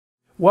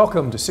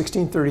Welcome to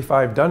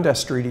 1635 Dundas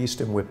Street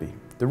East in Whitby.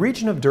 The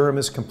Region of Durham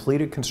has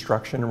completed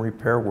construction and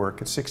repair work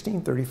at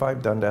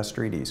 1635 Dundas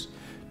Street East,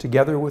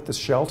 together with the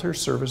shelter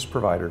service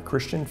provider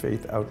Christian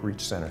Faith Outreach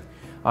Center.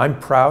 I'm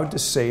proud to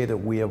say that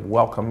we have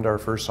welcomed our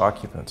first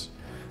occupants.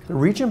 The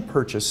Region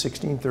purchased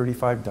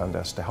 1635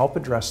 Dundas to help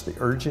address the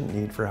urgent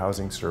need for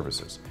housing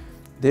services.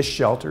 This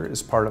shelter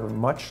is part of a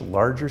much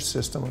larger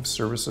system of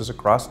services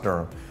across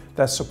Durham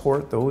that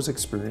support those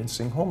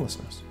experiencing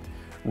homelessness.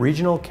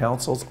 Regional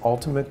Council's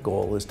ultimate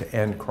goal is to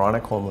end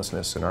chronic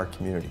homelessness in our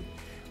community.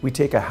 We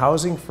take a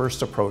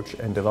housing-first approach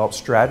and develop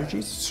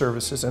strategies,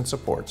 services, and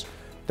supports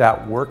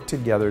that work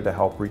together to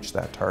help reach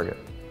that target.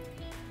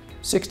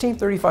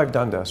 1635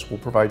 Dundas will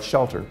provide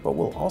shelter, but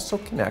will also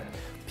connect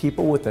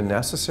people with the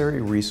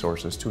necessary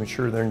resources to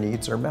ensure their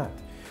needs are met.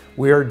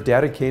 We are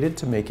dedicated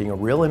to making a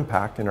real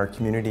impact in our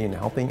community and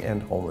helping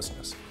end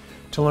homelessness.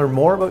 To learn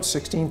more about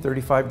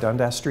 1635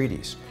 Dundas Street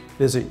East,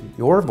 visit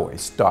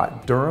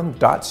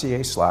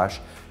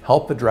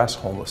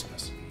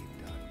YourVoice.Durham.ca/HelpAddressHomelessness.